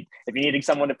you need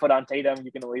someone to put on Tatum,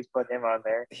 you can at least put him on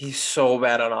there. He's so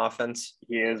bad on offense.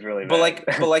 He is really bad.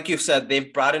 But like you said,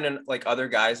 they've brought in other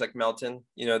guys like Melton,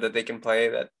 that they can play.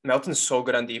 That Melton's so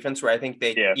good on defense, where I think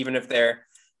even if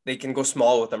they can go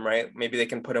small with him, right? Maybe they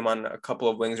can put him on a couple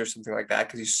of wings or something like that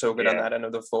because he's so good on that end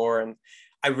of the floor. And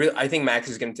I think Max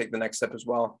is going to take the next step as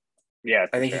well. Yeah,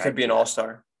 I think he could be an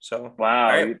all-star. So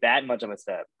wow, that much of a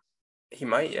step. He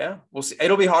might, yeah. We'll see.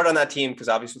 It'll be hard on that team because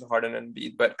obviously with Harden and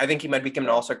Embiid, but I think he might become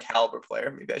an all-star caliber player.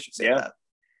 Maybe I should say that.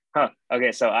 Huh.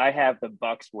 Okay, so I have the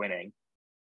Bucks winning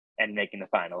and making the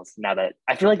finals. Now that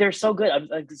I feel like they're so good.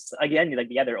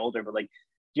 They're older, but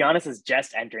Giannis is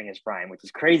just entering his prime, which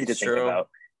is crazy to think about.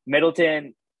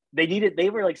 Middleton, they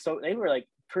were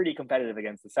pretty competitive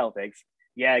against the Celtics.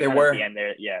 Yeah, they were. At the end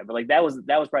there, yeah, but that was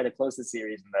probably the closest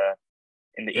series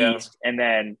in the East. And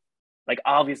then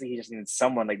obviously he just needs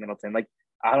someone like Middleton.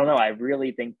 I don't know. I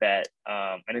really think that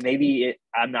and maybe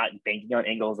I'm not banking on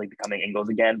Ingles becoming Ingles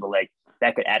again, but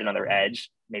that could add another edge.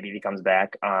 Maybe if he comes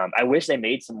back. I wish they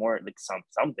made some more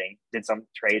something, did some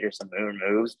trade or some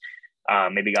moves.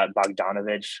 Maybe got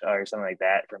Bogdanovich or something like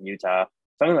that from Utah.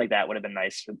 Something like that would have been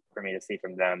nice for me to see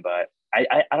from them. But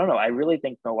I don't know. I really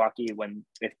think Milwaukee,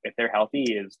 if they're healthy,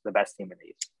 is the best team in the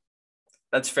East.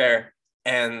 That's fair.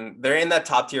 And they're in that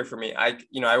top tier for me. I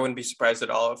wouldn't be surprised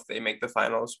at all if they make the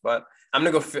finals, but I'm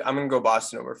gonna go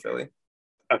Boston over Philly.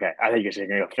 Okay, I think you're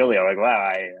gonna go Philly. I'm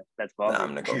wow, that's Boston. No,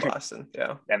 I'm gonna go Boston.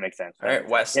 Yeah, that makes sense. All right,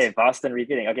 West. Okay, Boston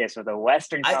repeating. Okay, so the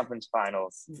Western Conference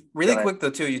Finals. Really quick though,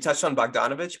 too. You touched on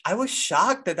Bogdanovich. I was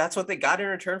shocked that that's what they got in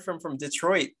return from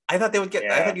Detroit. I thought they would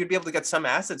get. I thought you'd be able to get some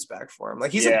assets back for him.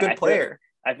 He's a good player.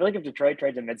 I feel like if Detroit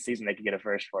trades in midseason, they could get a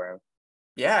first for him.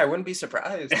 Yeah, I wouldn't be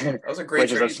surprised. That was a great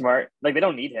trade. Which is a smart. They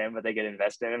don't need him, but they could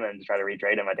invest in him and try to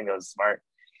retrade him. I think that was smart.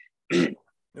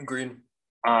 Agreed.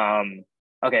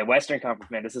 Okay, Western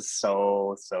Conference, man, this is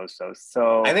so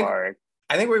hard.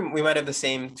 I think we might have the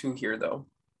same two here, though.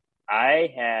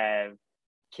 I have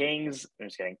Kings. I'm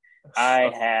just kidding.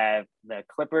 I have the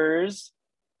Clippers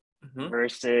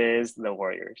versus the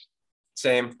Warriors.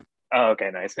 Same. Oh,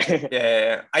 okay, nice.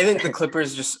 Yeah. I think the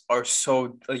Clippers just are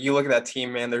so. You look at that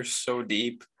team, man. They're so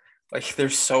deep. They're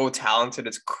so talented.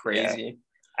 It's crazy.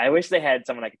 Yeah. I wish they had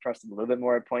someone I could trust a little bit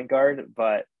more at point guard,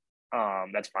 but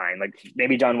that's fine.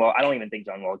 Maybe John Wall. I don't even think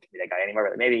John Wall can be that guy anymore.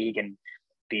 But maybe he can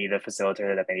be the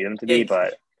facilitator that they need him to be.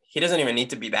 But he doesn't even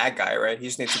need to be that guy, right? He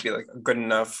just needs to be a good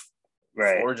enough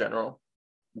floor general.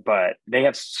 But they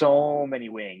have so many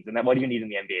wings, and what do you need in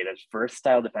the NBA? There's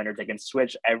versatile defenders. They can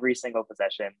switch every single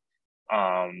possession.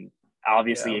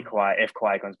 Obviously, if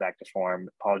Kawhi comes back to form,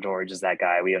 Paul George is that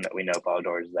guy. We know Paul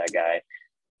George is that guy.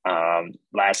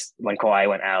 When Kawhi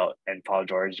went out and Paul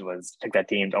George took that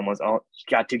team to almost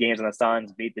got 2 games on the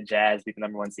Suns, beat the Jazz, beat the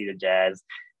number 1 seeded Jazz.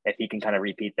 if he can kind of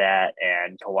repeat that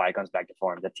and Kawhi comes back to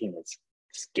form, the team is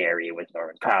scary with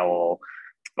Norman Powell,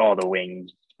 all the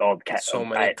wings, so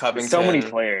many Covington, so many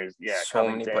players. Yeah, so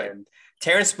many players.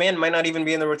 Terrence Mann might not even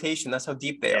be in the rotation. That's how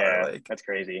deep they are. Like that's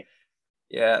crazy.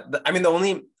 Yeah, I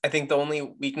think the only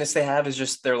weakness they have is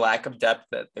just their lack of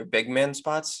depth at their big man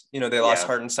spots. You know, they lost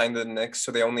Hartenstein to the Knicks,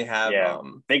 so they only have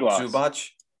big loss. Zubac.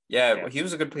 Yeah,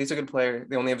 he's a good player.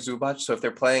 They only have Zubac, so if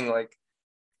they're playing like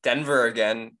Denver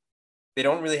again, they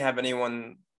don't really have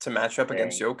anyone to match up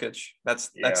against Jokic. That's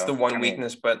the one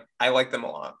weakness, but I like them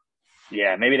a lot.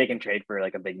 Yeah, maybe they can trade for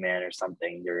like a big man or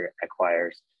something or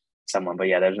acquire someone, but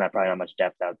there's probably not much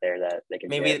depth out there that they can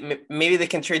maybe they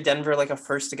can trade Denver like a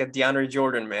first to get DeAndre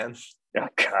Jordan, man. Oh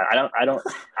God,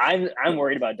 I'm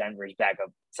worried about Denver's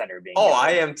backup center being.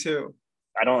 I am too.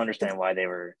 I don't understand why they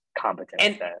were competent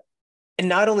at that. And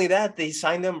not only that, they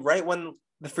signed them right when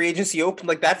the free agency opened.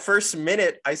 Like that first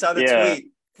minute, I saw the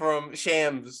tweet from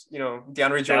Shams. You know,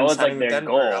 DeAndre Jordan. That was like their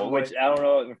goal, which I don't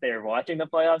know if they were watching the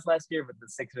playoffs last year, but the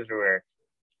Sixers were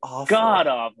god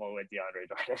awful with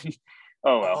DeAndre Jordan.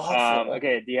 Oh well.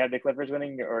 Okay. Do you have the Clippers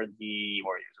winning or the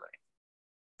Warriors winning?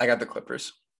 I got the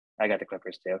Clippers. I got the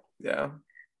Clippers too. Yeah.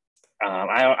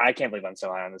 I can't believe I'm so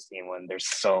high on this team when there's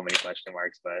so many question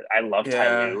marks, but I love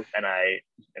Ty Lue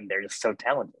and they're just so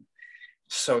talented.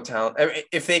 So talented. I mean,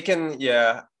 if they can,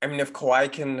 if Kawhi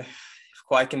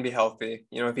can be healthy,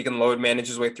 you know, if he can load manage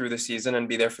his way through the season and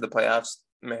be there for the playoffs,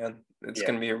 man, it's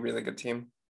going to be a really good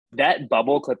team. That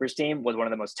bubble Clippers team was one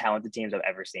of the most talented teams I've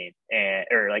ever seen,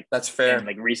 that's fair. In,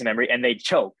 like recent memory, and they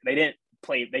choked. They didn't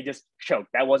play; they just choked.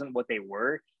 That wasn't what they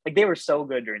were. Like they were so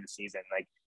good during the season. Like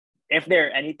if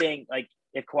they're anything, like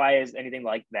if Kawhi is anything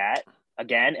like that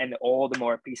again, and all the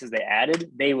more pieces they added,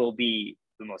 they will be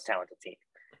the most talented team.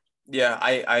 Yeah,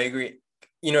 I agree.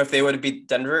 You know, if they would have beat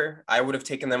Denver, I would have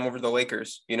taken them over the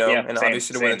Lakers. You know,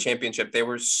 obviously to win a championship, they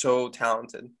were so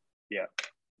talented. Yeah.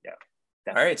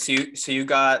 All right, so you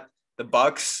got the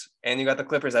Bucks and you got the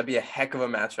Clippers. That'd be a heck of a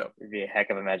matchup. It'd be a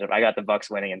heck of a matchup. I got the Bucks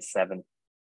winning in 7.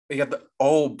 You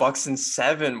got Bucks in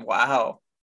 7. Wow.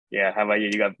 Yeah. How about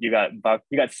you? You got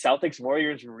Celtics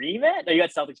Warriors rematch? No, you got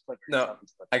Celtics Clippers. No,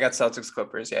 Celtics, Clippers. I got Celtics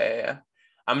Clippers. Yeah.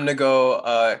 I'm gonna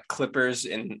go Clippers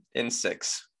in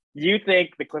 6. You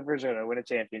think the Clippers are gonna win a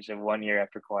championship 1 year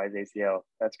after Kawhi's ACL?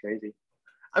 That's crazy.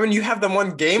 I mean, you have them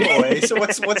 1 game away. So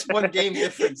what's 1 game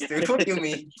difference, dude? What do you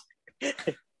mean?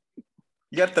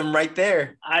 You got them right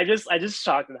there. I just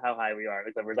shocked at how high we are in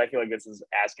the Clippers. I feel like this is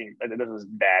a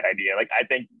bad idea. Like I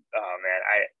think,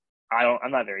 I'm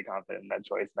not very confident in that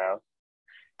choice now.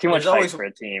 Too much hype for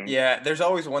a team. Yeah, there's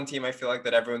always one team I feel like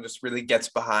that everyone just really gets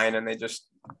behind and they just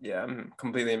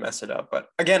completely mess it up. But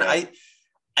again,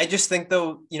 I just think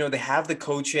though, you know, they have the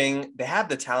coaching, they have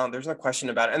the talent. There's no question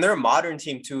about it, and they're a modern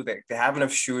team too. They have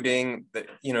enough shooting, that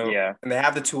and they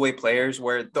have the two-way players.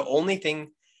 Where the only thing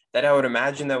that I would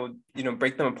imagine that would, you know,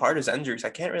 break them apart is injuries. I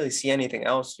can't really see anything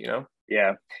else, you know?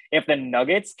 Yeah. If the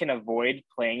Nuggets can avoid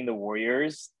playing the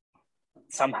Warriors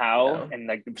somehow, and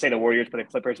like say the Warriors play the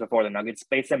Clippers before the Nuggets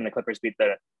face them and the Clippers beat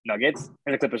the Nuggets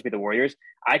and the Clippers beat the Warriors,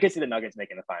 I could see the Nuggets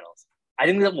making the finals. I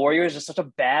think the Warriors is such a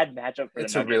bad matchup for the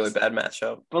Nuggets. It's a really bad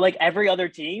matchup. But like every other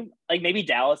team, like maybe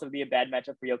Dallas would be a bad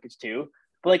matchup for Jokic too.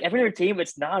 But like every other team,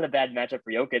 it's not a bad matchup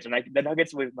for Jokic. And like the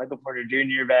Nuggets with Michael Porter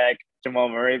Jr. back, Jamal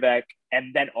Murray back,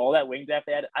 and then all that wing depth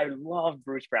they had. I love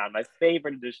Bruce Brown, my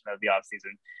favorite addition of the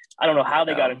offseason. I don't know how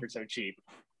they got it for so cheap.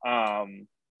 I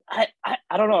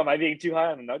don't know. Am I being too high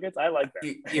on the Nuggets? I like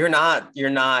that. You're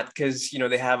not, because, you know,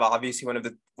 they have obviously one of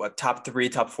the top 3,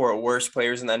 top 4 worst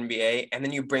players in the NBA. And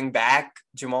then you bring back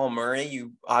Jamal Murray,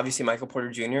 obviously Michael Porter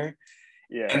Jr.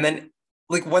 Yeah. And then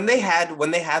like when they had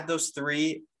those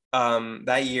 3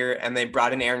 that year and they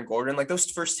brought in Aaron Gordon, like those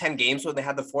first 10 games when they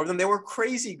had the 4 of them, they were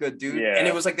crazy good, dude. Yeah. And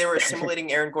it was like they were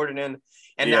assimilating Aaron Gordon in.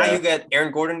 And now you get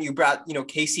Aaron Gordon, you brought, you know,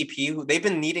 KCP, who they've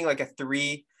been needing like a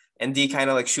 3 and D kind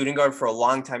of like shooting guard for a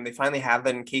long time. They finally have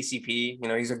that in KCP. You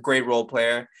know, he's a great role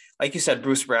player. Like you said,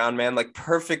 Bruce Brown, man, like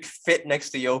perfect fit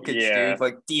next to Jokic, dude.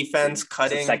 Like defense,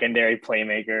 cutting. Secondary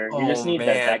playmaker. You just need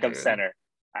that backup center.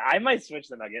 I might switch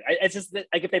the Nuggets. It's just that,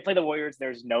 like, if they play the Warriors,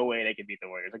 there's no way they can beat the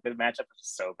Warriors. Like, the matchup is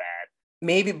so bad.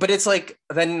 Maybe, but it's like,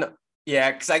 then,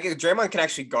 because Draymond can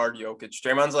actually guard Jokic.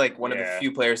 Draymond's like one of the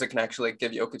few players that can actually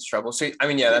give Jokic trouble. So, I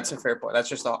mean, that's a fair point. That's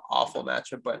just an awful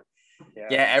matchup. But,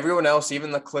 everyone else,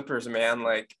 even the Clippers, man,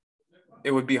 like,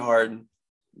 it would be hard.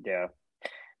 Yeah.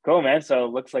 Cool, man. So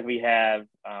it looks like we have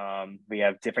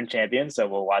different champions. So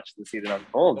we'll watch the season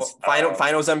unfold.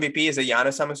 Finals MVP, is it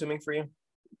Giannis, I'm assuming, for you?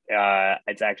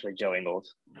 It's actually Joe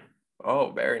Ingles.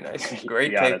 Oh, very nice.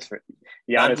 Great Giannis pick.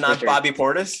 Giannis not Bobby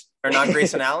Portis or not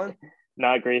Grayson Allen?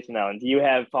 Not Grayson Allen. Do you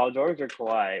have Paul George or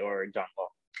Kawhi or John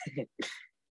Wall?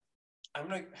 I'm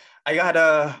like, I got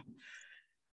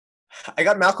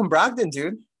Malcolm Brogdon,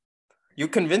 dude. You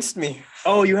convinced me.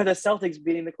 Oh, you have the Celtics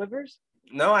beating the Clippers?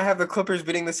 No, I have the Clippers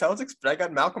beating the Celtics, but I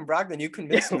got Malcolm Brogdon. You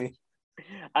convinced me.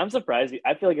 I'm surprised.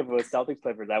 I feel like if it was Celtics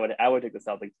Clippers, I would take the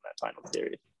Celtics in that final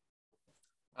series.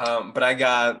 But I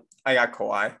got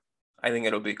Kawhi. I think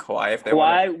it'll be Kawhi if they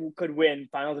Kawhi could win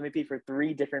Finals MVP for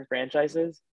 3 different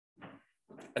franchises.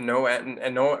 And no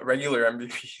regular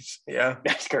MVPs. Yeah,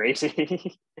 that's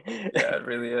crazy. Yeah, it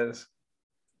really is.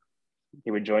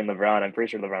 He would join LeBron. I'm pretty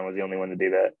sure LeBron was the only one to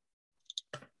do that.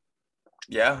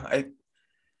 Yeah,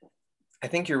 I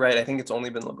think you're right. I think it's only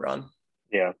been LeBron.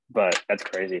 Yeah, but that's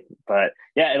crazy. But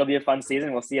yeah, it'll be a fun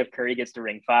season. We'll see if Curry gets to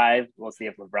ring 5. We'll see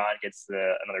if LeBron gets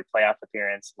another playoff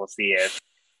appearance. We'll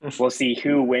see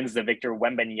who wins the Victor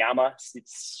Wembanyama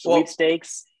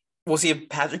sweepstakes. We'll see if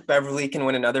Patrick Beverley can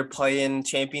win another play-in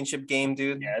championship game,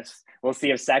 dude. Yes. We'll see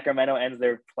if Sacramento ends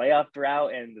their playoff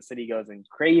drought and the city goes in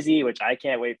crazy, which I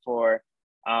can't wait for.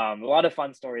 A lot of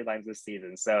fun storylines this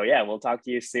season. So yeah, we'll talk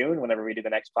to you soon whenever we do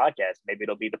the next podcast. Maybe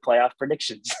it'll be the playoff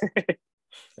predictions. It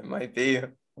might be.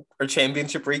 Or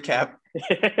championship recap.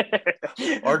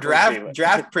 Or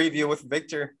draft preview with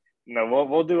Victor. No,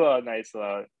 we'll do a nice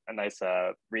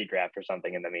redraft or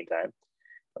something in the meantime.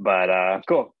 But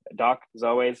cool. Doc, as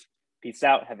always, peace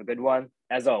out. Have a good one.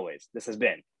 As always, this has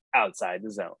been Outside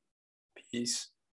the Zone. Peace.